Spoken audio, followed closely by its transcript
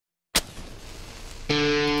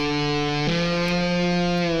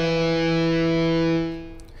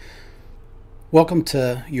Welcome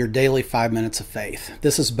to your daily 5 minutes of faith.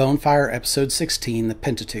 This is BoneFire episode 16, the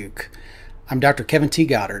Pentateuch. I'm Dr. Kevin T.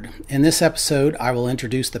 Goddard. In this episode, I will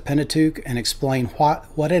introduce the Pentateuch and explain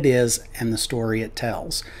what it is and the story it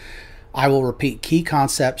tells. I will repeat key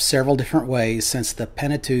concepts several different ways since the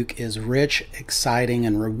Pentateuch is rich, exciting,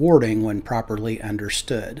 and rewarding when properly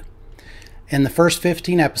understood. In the first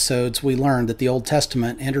 15 episodes, we learned that the Old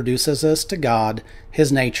Testament introduces us to God,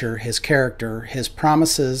 His nature, His character, His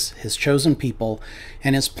promises, His chosen people,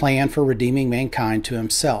 and His plan for redeeming mankind to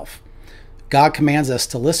Himself. God commands us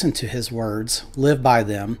to listen to His words, live by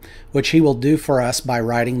them, which He will do for us by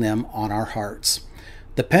writing them on our hearts.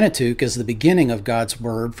 The Pentateuch is the beginning of God's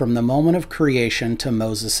Word from the moment of creation to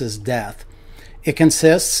Moses' death. It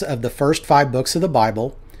consists of the first 5 books of the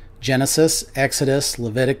Bible: Genesis, Exodus,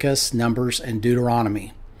 Leviticus, Numbers, and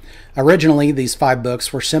Deuteronomy. Originally, these 5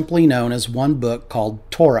 books were simply known as one book called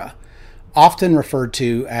Torah, often referred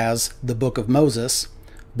to as the Book of Moses,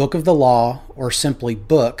 Book of the Law, or simply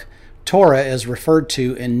Book. Torah is referred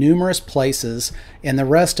to in numerous places in the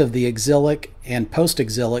rest of the exilic and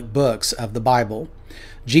post-exilic books of the Bible.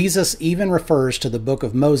 Jesus even refers to the Book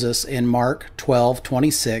of Moses in Mark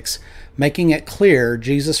 12:26, making it clear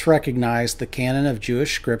Jesus recognized the canon of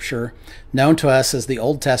Jewish scripture, known to us as the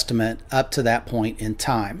Old Testament, up to that point in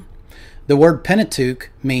time. The word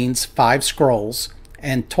Pentateuch means 5 scrolls,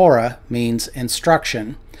 and Torah means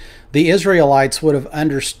instruction. The Israelites would have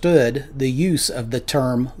understood the use of the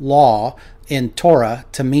term law in Torah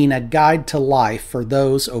to mean a guide to life for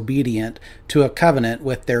those obedient to a covenant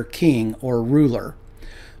with their king or ruler.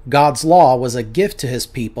 God's law was a gift to His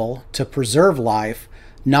people to preserve life,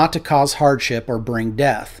 not to cause hardship or bring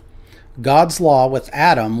death. God's law with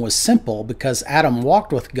Adam was simple because Adam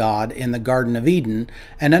walked with God in the Garden of Eden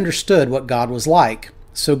and understood what God was like.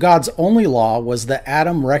 So God's only law was that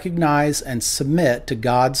Adam recognize and submit to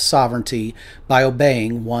God's sovereignty by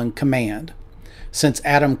obeying one command. Since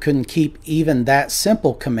Adam couldn't keep even that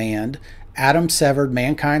simple command, Adam severed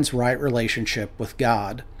mankind's right relationship with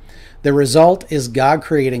God. The result is God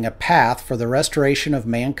creating a path for the restoration of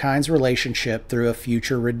mankind's relationship through a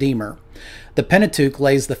future Redeemer. The Pentateuch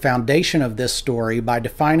lays the foundation of this story by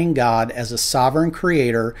defining God as a sovereign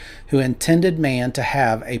creator who intended man to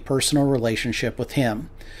have a personal relationship with Him.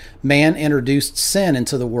 Man introduced sin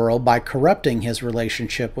into the world by corrupting his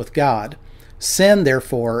relationship with God. Sin,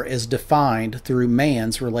 therefore, is defined through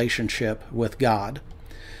man's relationship with God.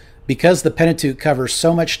 Because the Pentateuch covers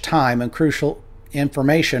so much time and crucial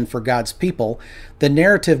information for God's people, the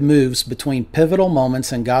narrative moves between pivotal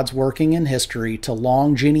moments in God's working in history to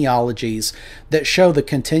long genealogies that show the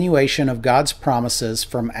continuation of God's promises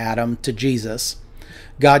from Adam to Jesus.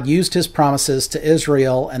 God used His promises to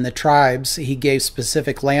Israel and the tribes. He gave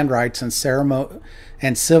specific land rights and civil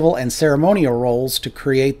and ceremonial roles to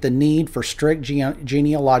create the need for strict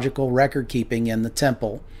genealogical record keeping in the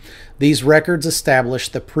temple. These records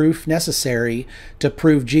established the proof necessary to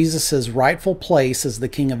prove Jesus' rightful place as the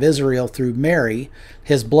King of Israel through Mary,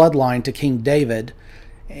 His bloodline to King David,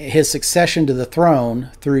 His succession to the throne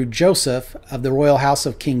through Joseph of the royal house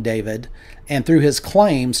of King David, and through His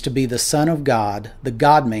claims to be the Son of God, the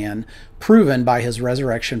God-man, proven by His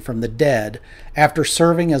resurrection from the dead, after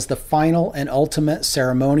serving as the final and ultimate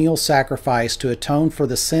ceremonial sacrifice to atone for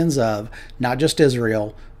the sins of not just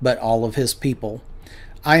Israel, but all of His people.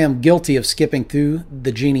 I am guilty of skipping through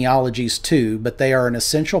the genealogies too, but they are an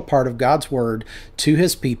essential part of God's Word to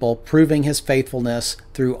His people, proving His faithfulness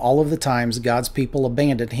through all of the times God's people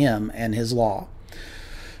abandoned Him and His law.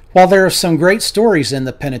 While there are some great stories in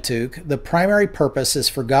the Pentateuch, the primary purpose is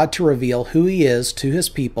for God to reveal who He is to His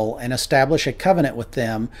people and establish a covenant with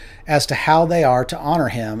them as to how they are to honor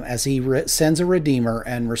Him as He sends a Redeemer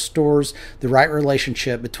and restores the right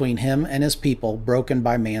relationship between Him and His people broken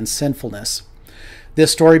by man's sinfulness.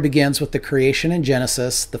 This story begins with the creation in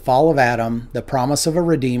Genesis, the fall of Adam, the promise of a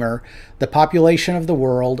Redeemer, the population of the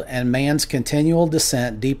world, and man's continual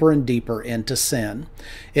descent deeper and deeper into sin.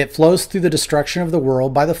 It flows through the destruction of the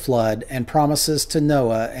world by the flood and promises to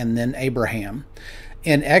Noah and then Abraham.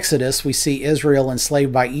 In Exodus, we see Israel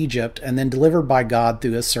enslaved by Egypt and then delivered by God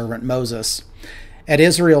through His servant Moses. At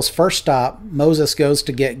Israel's first stop, Moses goes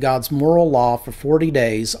to get God's moral law for 40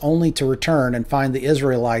 days, only to return and find the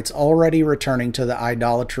Israelites already returning to the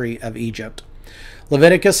idolatry of Egypt.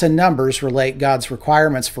 Leviticus and Numbers relate God's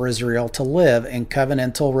requirements for Israel to live in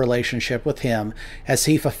covenantal relationship with Him as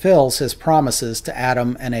He fulfills His promises to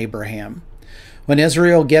Adam and Abraham. When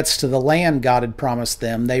Israel gets to the land God had promised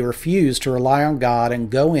them, they refuse to rely on God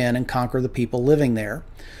and go in and conquer the people living there.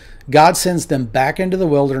 God sends them back into the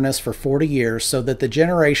wilderness for 40 years so that the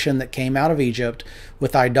generation that came out of Egypt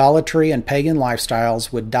with idolatry and pagan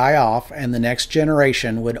lifestyles would die off, and the next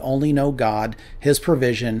generation would only know God, His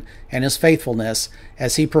provision, and His faithfulness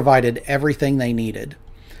as He provided everything they needed.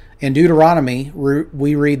 In Deuteronomy,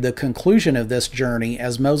 we read the conclusion of this journey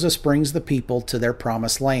as Moses brings the people to their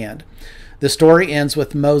promised land. The story ends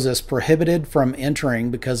with Moses prohibited from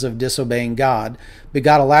entering because of disobeying God, but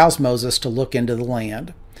God allows Moses to look into the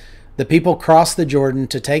land. The people cross the Jordan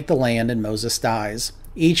to take the land, and Moses dies.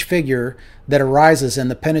 Each figure that arises in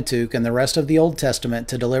the Pentateuch and the rest of the Old Testament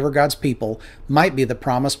to deliver God's people might be the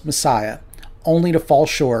promised Messiah, only to fall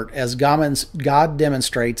short as God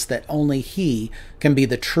demonstrates that only He can be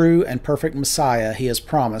the true and perfect Messiah He has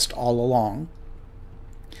promised all along.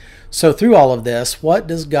 So through all of this, what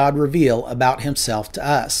does God reveal about Himself to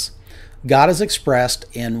us? God is expressed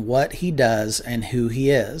in what He does and who He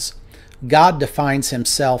is. God defines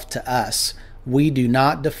Himself to us. We do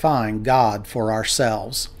not define God for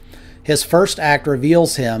ourselves. His first act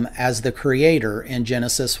reveals Him as the Creator in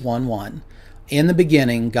Genesis 1:1. In the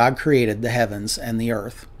beginning, God created the heavens and the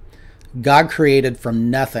earth. God created from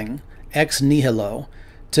nothing, ex nihilo,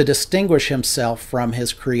 to distinguish Himself from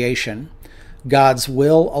His creation. God's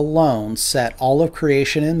will alone set all of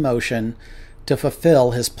creation in motion to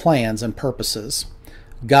fulfill His plans and purposes.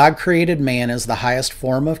 God created man as the highest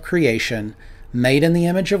form of creation, made in the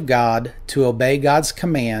image of God, to obey God's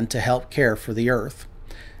command to help care for the earth.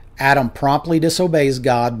 Adam promptly disobeys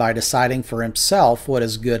God by deciding for himself what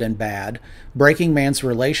is good and bad, breaking man's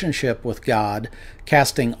relationship with God,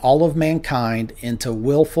 casting all of mankind into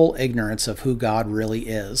willful ignorance of who God really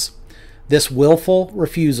is. This willful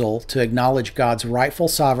refusal to acknowledge God's rightful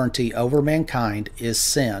sovereignty over mankind is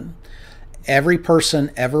sin. Every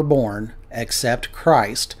person ever born, except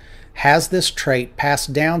Christ, has this trait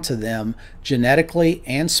passed down to them genetically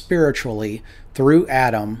and spiritually through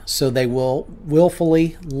Adam, so they will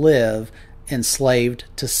willfully live enslaved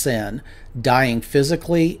to sin, dying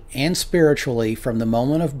physically and spiritually from the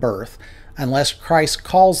moment of birth, unless Christ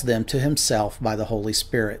calls them to Himself by the Holy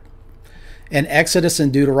Spirit. In Exodus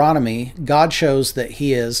and Deuteronomy, God shows that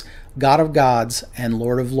He is God of gods and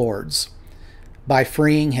Lord of lords. By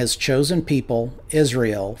freeing His chosen people,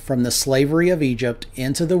 Israel, from the slavery of Egypt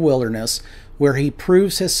into the wilderness, where He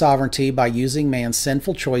proves His sovereignty by using man's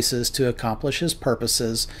sinful choices to accomplish His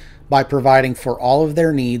purposes, by providing for all of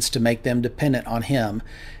their needs to make them dependent on Him,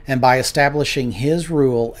 and by establishing His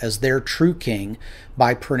rule as their true king,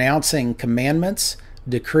 by pronouncing commandments,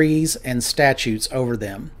 decrees, and statutes over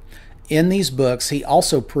them. In these books, He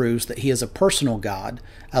also proves that He is a personal God,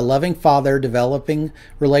 a loving Father developing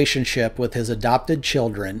relationship with His adopted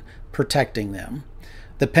children, protecting them.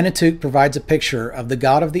 The Pentateuch provides a picture of the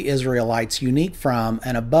God of the Israelites unique from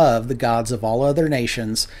and above the gods of all other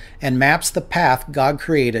nations, and maps the path God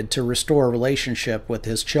created to restore relationship with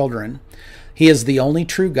His children. He is the only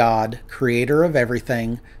true God, creator of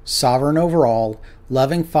everything, sovereign over all,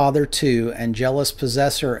 loving Father to and jealous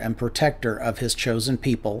possessor and protector of His chosen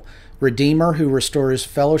people, Redeemer who restores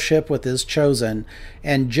fellowship with His chosen,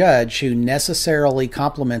 and Judge who necessarily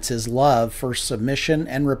complements His love for submission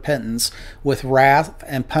and repentance with wrath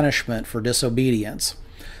and punishment for disobedience.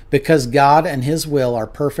 Because God and His will are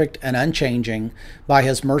perfect and unchanging, by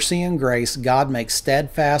His mercy and grace, God makes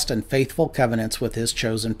steadfast and faithful covenants with His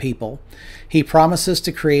chosen people. He promises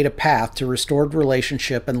to create a path to restored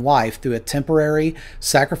relationship and life through a temporary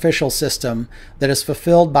sacrificial system that is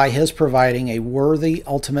fulfilled by His providing a worthy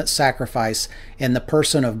ultimate sacrifice in the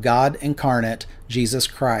person of God incarnate, Jesus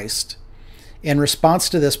Christ. In response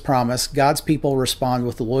to this promise, God's people respond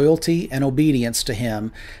with loyalty and obedience to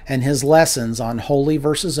Him and His lessons on holy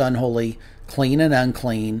versus unholy, clean and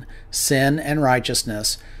unclean, sin and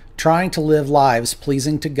righteousness, trying to live lives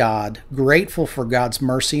pleasing to God, grateful for God's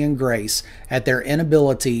mercy and grace at their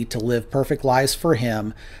inability to live perfect lives for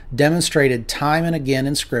Him, demonstrated time and again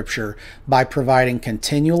in Scripture by providing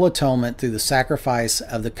continual atonement through the sacrifice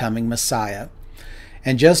of the coming Messiah.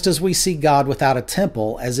 And just as we see God without a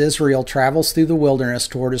temple as Israel travels through the wilderness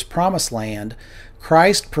toward His promised land,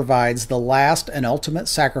 Christ provides the last and ultimate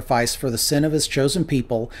sacrifice for the sin of His chosen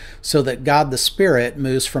people so that God the Spirit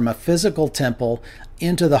moves from a physical temple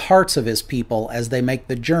into the hearts of His people as they make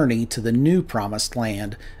the journey to the new promised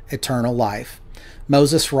land, eternal life.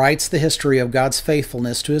 Moses writes the history of God's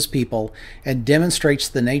faithfulness to His people and demonstrates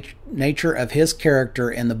the nature of His character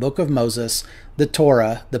in the book of Moses, the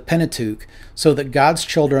Torah, the Pentateuch, so that God's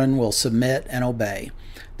children will submit and obey.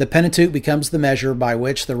 The Pentateuch becomes the measure by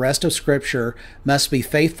which the rest of Scripture must be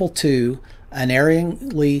faithful to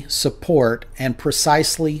unerringly support, and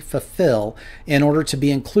precisely fulfill in order to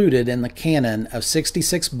be included in the canon of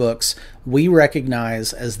 66 books we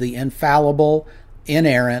recognize as the infallible,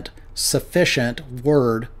 inerrant, sufficient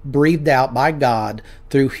word breathed out by God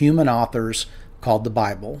through human authors called the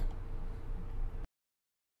Bible.